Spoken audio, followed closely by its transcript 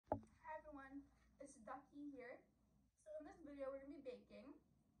Ducky here. So in this video we're going to be baking.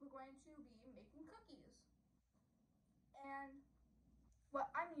 We're going to be making cookies. And what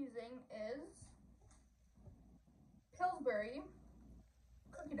I'm using is Pillsbury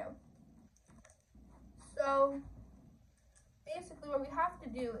cookie dough. So basically what we have to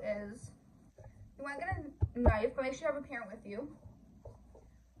do is, you want to get a knife, but make sure you have a parent with you.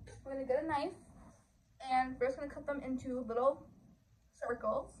 We're going to get a knife and we're just going to cut them into little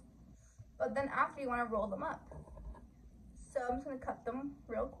circles, but then after you want to roll them up. So I'm just going to cut them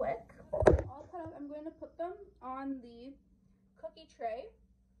real quick. All cut up, I'm going to put them on the cookie tray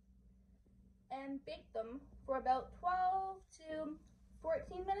and bake them for about 12 to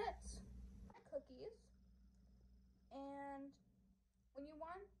 14 minutes. Cookies. And when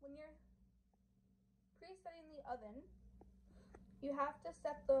you're presetting the oven, you have to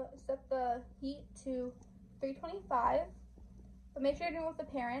set the heat to 325, but make sure you're doing it with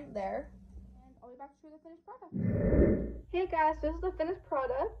the parent there. And I'll be back to show you the finished product. Hey guys, this is the finished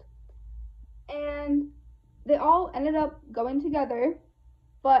product, and they all ended up going together,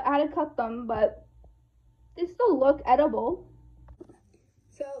 but I had to cut them, but they still look edible.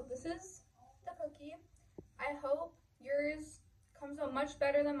 So this is the cookie. I hope yours comes out much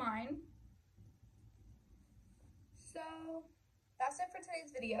better than mine. So that's it for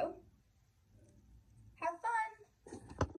today's video. Have fun!